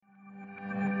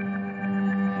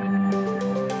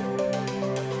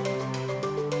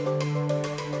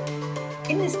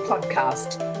this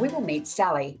podcast, we will meet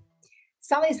Sally.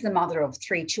 Sally is the mother of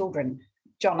 3 children,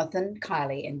 Jonathan,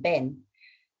 Kylie and Ben.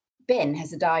 Ben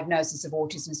has a diagnosis of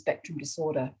autism spectrum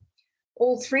disorder.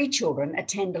 All 3 children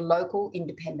attend a local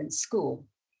independent school.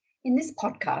 In this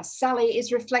podcast, Sally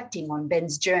is reflecting on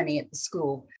Ben's journey at the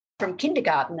school from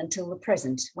kindergarten until the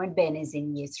present, when Ben is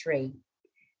in year 3.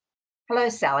 Hello,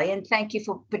 Sally, and thank you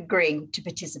for agreeing to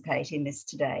participate in this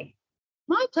today.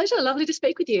 My pleasure. Lovely to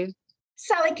speak with you.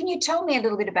 Sally, can you tell me a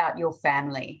little bit about your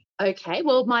family? Okay,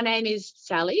 well, my name is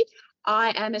Sally.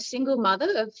 I am a single mother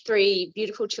of 3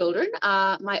 beautiful children.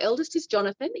 My eldest is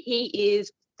Jonathan. He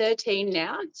is 13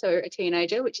 now, so a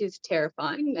teenager, which is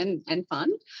terrifying and fun.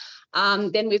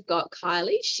 Then we've got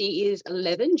Kylie. She is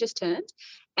 11, just turned.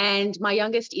 And my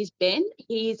youngest is Ben.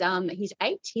 He's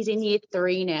 8. He's in year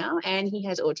 3 now, and he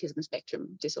has autism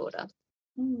spectrum disorder.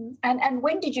 And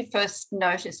when did you first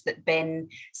notice that Ben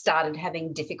started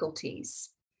having difficulties?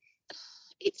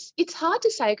 It's hard to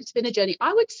say because it's been a journey.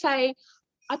 I would say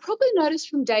I probably noticed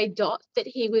from day dot that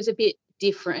he was a bit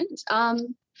different.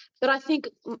 But I think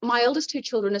my eldest 2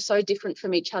 children are so different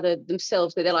from each other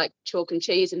themselves, where they're like chalk and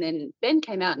cheese. And then Ben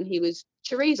came out and he was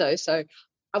chorizo. So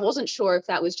I wasn't sure if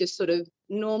that was just sort of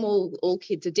normal, all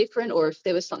kids are different, or if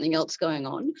there was something else going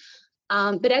on.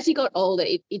 But as he got older,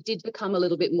 it did become a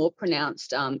little bit more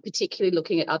pronounced, particularly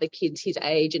looking at other kids his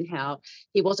age and how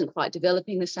he wasn't quite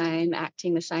developing the same,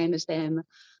 acting the same as them.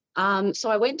 So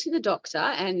I went to the doctor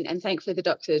and thankfully the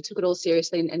doctor took it all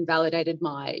seriously and validated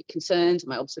my concerns,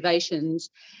 my observations.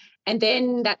 And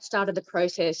then that started the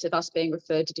process of us being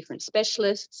referred to different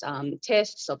specialists,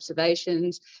 tests,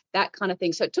 observations, that kind of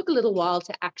thing. So it took a little while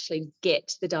to actually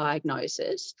get the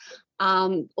diagnosis,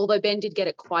 although Ben did get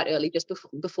it quite early, just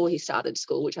before he started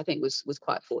school, which I think was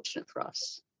quite fortunate for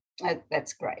us.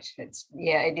 That's great.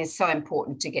 It is so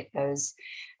important to get those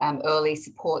early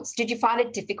supports. Did you find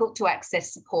it difficult to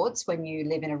access supports when you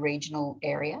live in a regional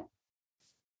area?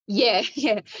 Yeah.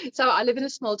 So I live in a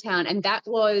small town, and that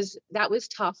was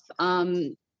tough.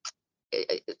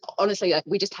 Honestly,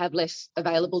 we just have less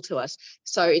available to us.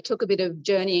 So it took a bit of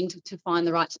journeying to find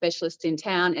the right specialists in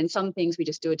town, and some things we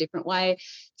just do a different way.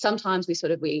 Sometimes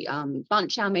we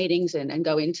bunch our meetings and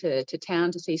go into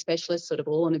town to see specialists sort of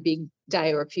all on a big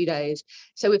day or a few days.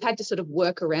 So we've had to sort of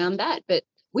work around that, but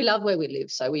we love where we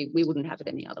live, so we wouldn't have it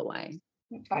any other way.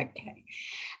 Okay.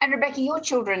 And Rebecca, your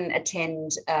children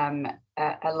attend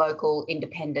a local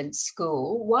independent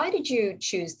school. Why did you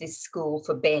choose this school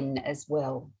for Ben as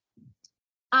well?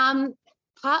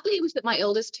 Partly it was that my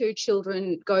eldest 2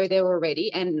 children go there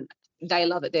already and they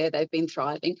love it there. They've been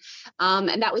thriving.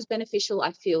 And that was beneficial,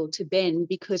 I feel, to Ben,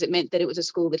 because it meant that it was a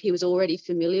school that he was already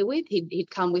familiar with. He'd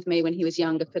come with me when he was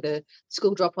younger for the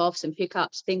school drop-offs and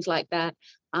pickups, things like that.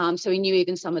 So he knew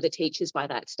even some of the teachers by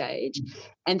that stage.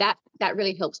 And that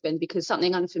really helps Ben, because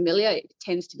something unfamiliar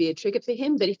tends to be a trigger for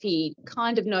him. But if he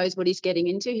kind of knows what he's getting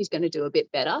into, he's going to do a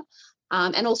bit better.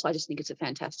 And also, I just think it's a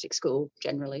fantastic school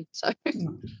generally. So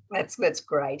that's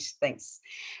great. Thanks.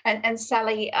 And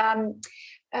Sally,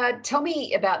 tell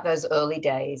me about those early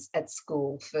days at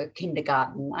school for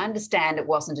kindergarten. I understand it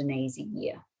wasn't an easy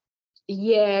year.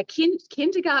 Yeah,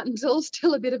 kindergarten's all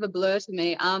still a bit of a blur to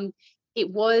me. It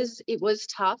was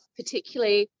tough,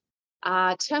 particularly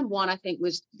term 1. I think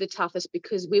was the toughest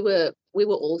because we were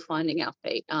all finding our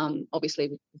feet.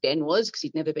 Obviously, Ben was, because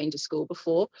he'd never been to school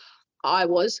before. I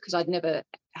was, because I'd never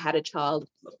had a child,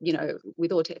 with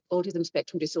autism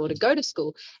spectrum disorder go to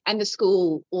school, and the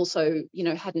school also,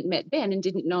 hadn't met Ben and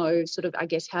didn't know sort of, I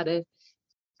guess, how to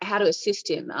assist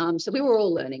him. So we were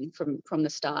all learning from the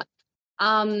start.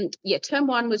 Term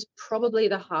 1 was probably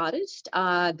the hardest.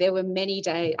 There were many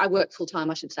days, I worked full time,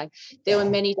 I should say. There were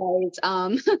many days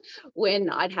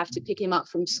when I'd have to pick him up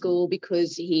from school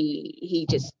because he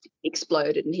just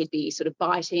exploded, and he'd be sort of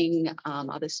biting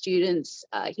other students,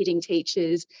 hitting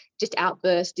teachers, just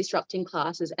outbursts, disrupting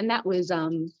classes. And that was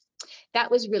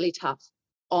really tough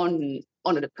on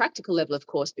a practical level, of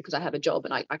course, because I have a job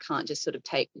and I can't just sort of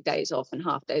take days off and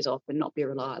half days off and not be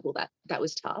reliable. That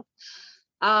was tough.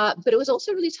 But it was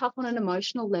also really tough on an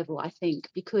emotional level, I think,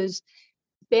 because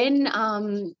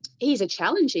Ben, he's a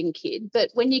challenging kid, but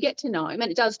when you get to know him, and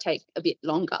it does take a bit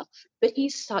longer, but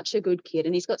he's such a good kid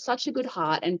and he's got such a good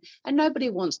heart, and nobody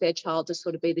wants their child to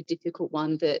sort of be the difficult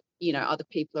one that, other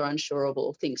people are unsure of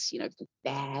or thinks,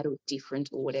 bad or different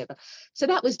or whatever. So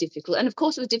that was difficult. And of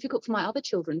course it was difficult for my other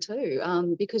children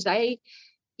too, because they,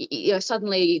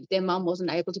 suddenly their mum wasn't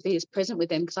able to be as present with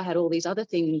them because I had all these other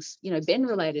things, Ben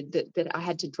related that I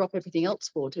had to drop everything else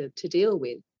for to deal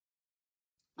with.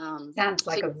 Sounds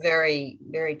like So a very,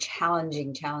 very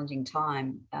challenging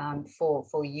time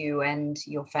for you and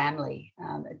your family.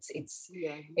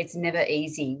 yeah. It's never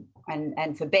easy,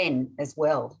 and for Ben as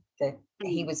well. That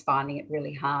he Mm. was finding it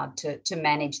really hard to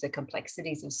manage the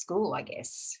complexities of school, I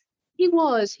guess. He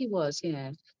was,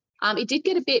 yeah. It did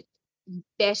get a bit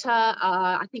better.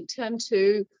 I think term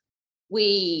two,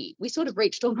 we sort of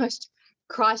reached almost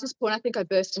crisis point. I think I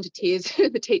burst into tears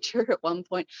with the teacher at one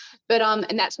point. But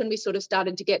and that's when we sort of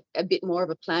started to get a bit more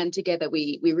of a plan together.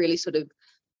 We really sort of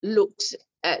looked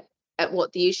at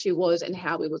what the issue was and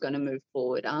how we were going to move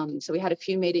forward. So we had a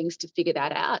few meetings to figure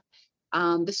that out.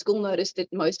 The school noticed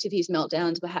that most of his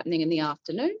meltdowns were happening in the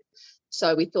afternoon.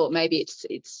 So we thought maybe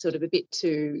it's sort of a bit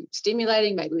too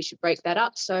stimulating. Maybe we should break that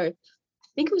up. So I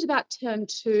think it was about term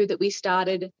two that we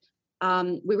started.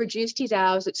 We reduced his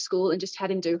hours at school and just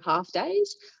had him do half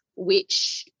days,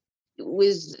 which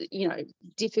was,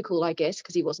 difficult, I guess,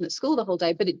 because he wasn't at school the whole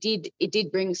day. But it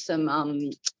did bring some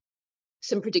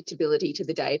predictability to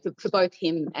the day for both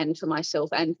him and for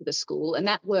myself and for the school, and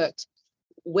that worked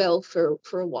well for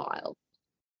a while.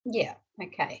 Yeah.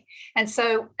 Okay. And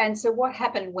so what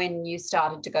happened when you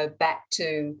started to go back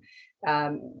to,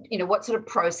 what sort of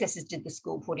processes did the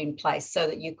school put in place so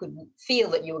that you could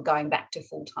feel that you were going back to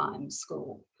full-time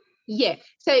school? Yeah,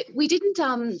 so we didn't.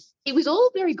 It was all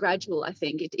very gradual. I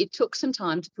think it took some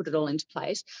time to put it all into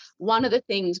place. One of the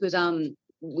things was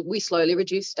we slowly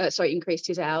increased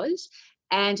his hours,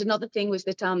 and another thing was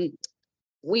that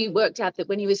we worked out that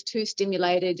when he was too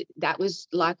stimulated, that was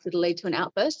likely to lead to an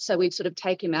outburst. So we'd sort of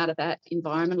take him out of that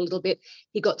environment a little bit.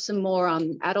 He got some more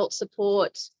adult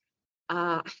support.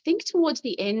 I think towards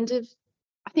the end of,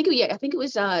 I think it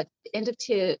was end of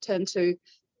term two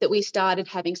that we started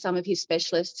having some of his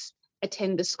specialists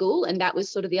attend the school, and that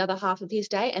was sort of the other half of his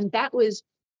day, and that was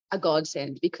a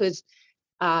godsend because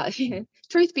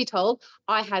truth be told,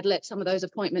 I had let some of those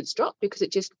appointments drop because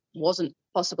it just wasn't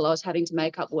possible. I was having to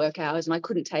make up work hours and I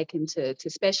couldn't take him to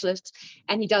specialists.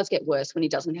 And he does get worse when he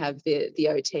doesn't have the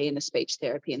OT and the speech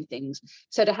therapy and things.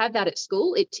 So to have that at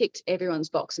school, it ticked everyone's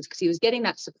boxes because he was getting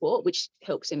that support, which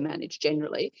helps him manage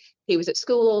generally. He was at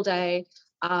school all day.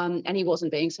 And he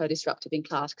wasn't being so disruptive in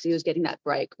class because he was getting that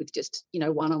break with just,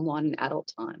 one-on-one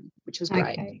adult time, which was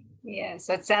great. Okay. Yeah.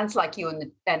 So it sounds like you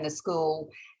and the school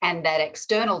and that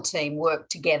external team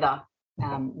worked together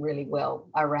really well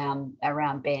around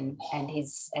Ben and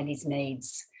his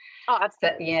needs. Oh,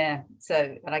 absolutely. Yeah.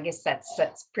 So, and I guess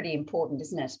that's pretty important,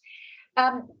 isn't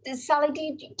it? Sally,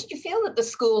 did you feel that the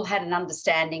school had an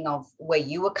understanding of where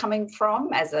you were coming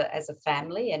from as a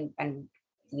family and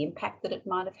the impact that it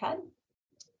might have had?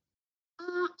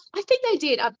 I think they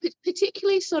did,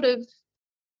 particularly sort of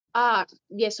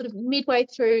midway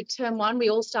through term one, we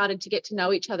all started to get to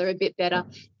know each other a bit better,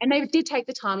 and they did take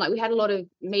the time. Like we had a lot of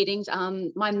meetings.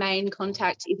 My main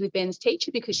contact is with Ben's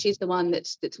teacher because she's the one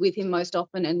that's with him most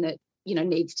often and that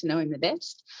needs to know him the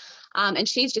best. And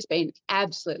she's just been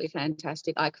absolutely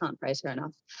fantastic. I can't praise her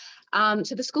enough.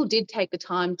 So the school did take the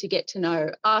time to get to know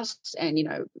us and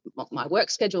my work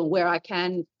schedule, where I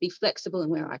can be flexible and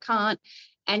where I can't,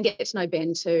 and get to know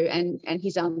Ben too, and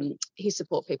his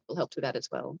support people helped with that as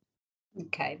well.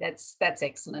 Okay, that's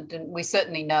excellent, and we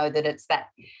certainly know that it's that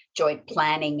joint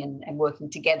planning and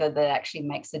working together that actually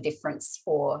makes a difference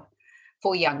for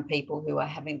young people who are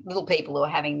having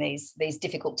these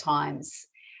difficult times.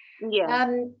 Yeah.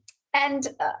 And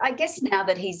I guess now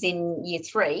that he's in year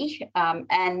three,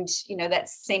 and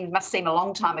that must seem a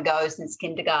long time ago since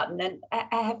kindergarten.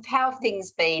 And how have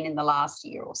things been in the last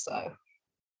year or so?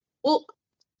 Well,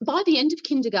 by the end of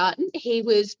kindergarten, he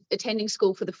was attending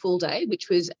school for the full day, which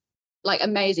was like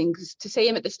amazing because to see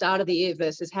him at the start of the year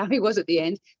versus how he was at the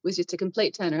end was just a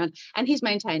complete turnaround. And he's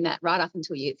maintained that right up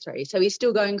until year three. So he's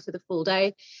still going for the full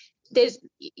day. There's,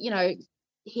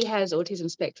 he has autism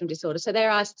spectrum disorder. So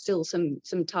there are still some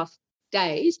tough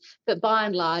days, but by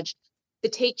and large, the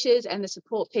teachers and the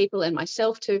support people and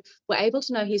myself too were able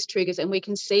to know his triggers, and we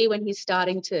can see when he's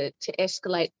starting to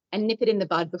escalate and nip it in the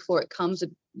bud before it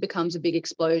becomes a big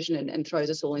explosion and throws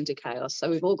us all into chaos. So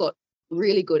we've all got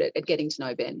really good at getting to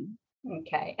know Ben.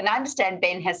 Okay, and I understand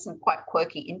Ben has some quite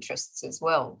quirky interests as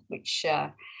well, which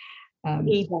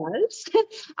he does.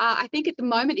 I think at the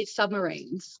moment it's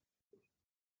submarines.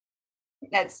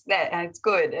 It's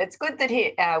good. It's good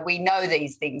that we know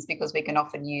these things because we can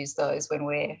often use those when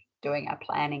we're doing our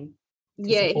planning.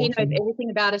 Yeah, he knows everything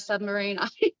about a submarine.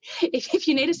 If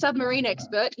you need a submarine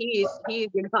expert, he is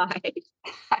your guy.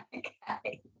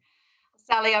 Okay.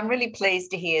 Sally, I'm really pleased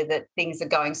to hear that things are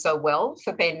going so well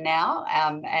for Ben now,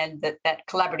 and that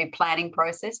collaborative planning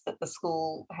process that the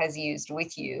school has used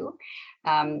with you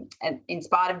and in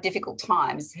spite of difficult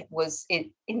times, was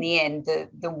in the end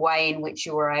the way in which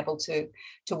you were able to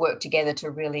work together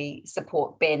to really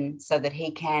support Ben so that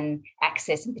he can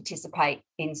access and participate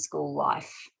in school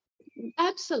life.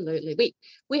 Absolutely.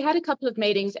 We had a couple of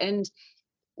meetings, and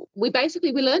we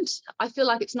learned, I feel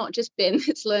like it's not just Ben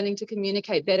that's learning to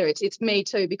communicate better, it's me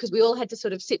too, because we all had to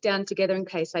sort of sit down together and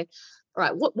say, all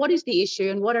right, what is the issue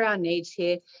and what are our needs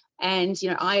here? And,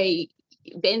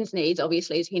 Ben's needs,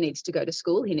 obviously, is he needs to go to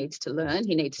school, he needs to learn,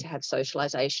 he needs to have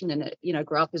socialization and,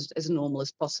 grow up as normal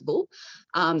as possible.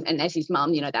 And as his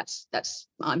mum,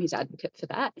 I'm his advocate for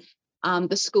that.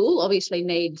 The school obviously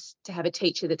needs to have a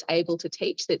teacher that's able to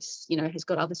teach, that's, has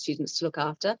got other students to look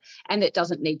after, and that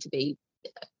doesn't need to be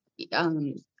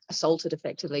assaulted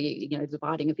effectively, the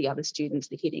biting of the other students,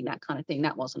 the hitting, that kind of thing,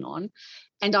 that wasn't on.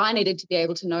 And I needed to be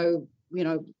able to know,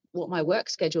 what my work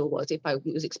schedule was, if I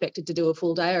was expected to do a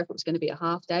full day or if it was going to be a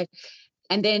half day.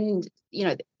 And then,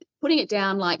 putting it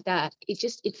down like that,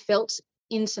 it felt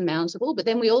insurmountable. But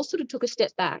then we all sort of took a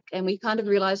step back and we kind of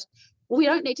realized, well, we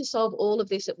don't need to solve all of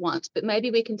this at once, but maybe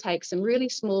we can take some really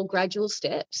small gradual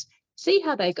steps, see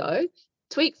how they go,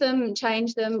 tweak them,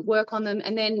 change them, work on them,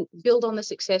 and then build on the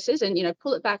successes and,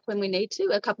 pull it back when we need to.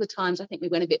 A couple of times I think we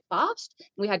went a bit fast.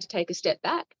 We had to take a step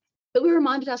back. But we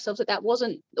reminded ourselves that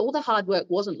wasn't, all the hard work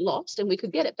wasn't lost, and we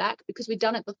could get it back because we'd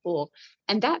done it before.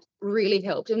 And that really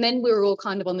helped. And then we were all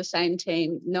kind of on the same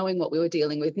team, knowing what we were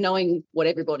dealing with, knowing what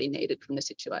everybody needed from the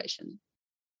situation.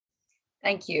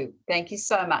 Thank you. Thank you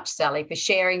so much, Sally, for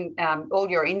sharing all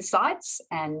your insights,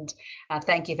 and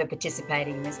thank you for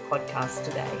participating in this podcast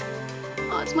today.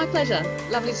 Oh, it's my pleasure.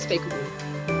 Lovely to speak with you.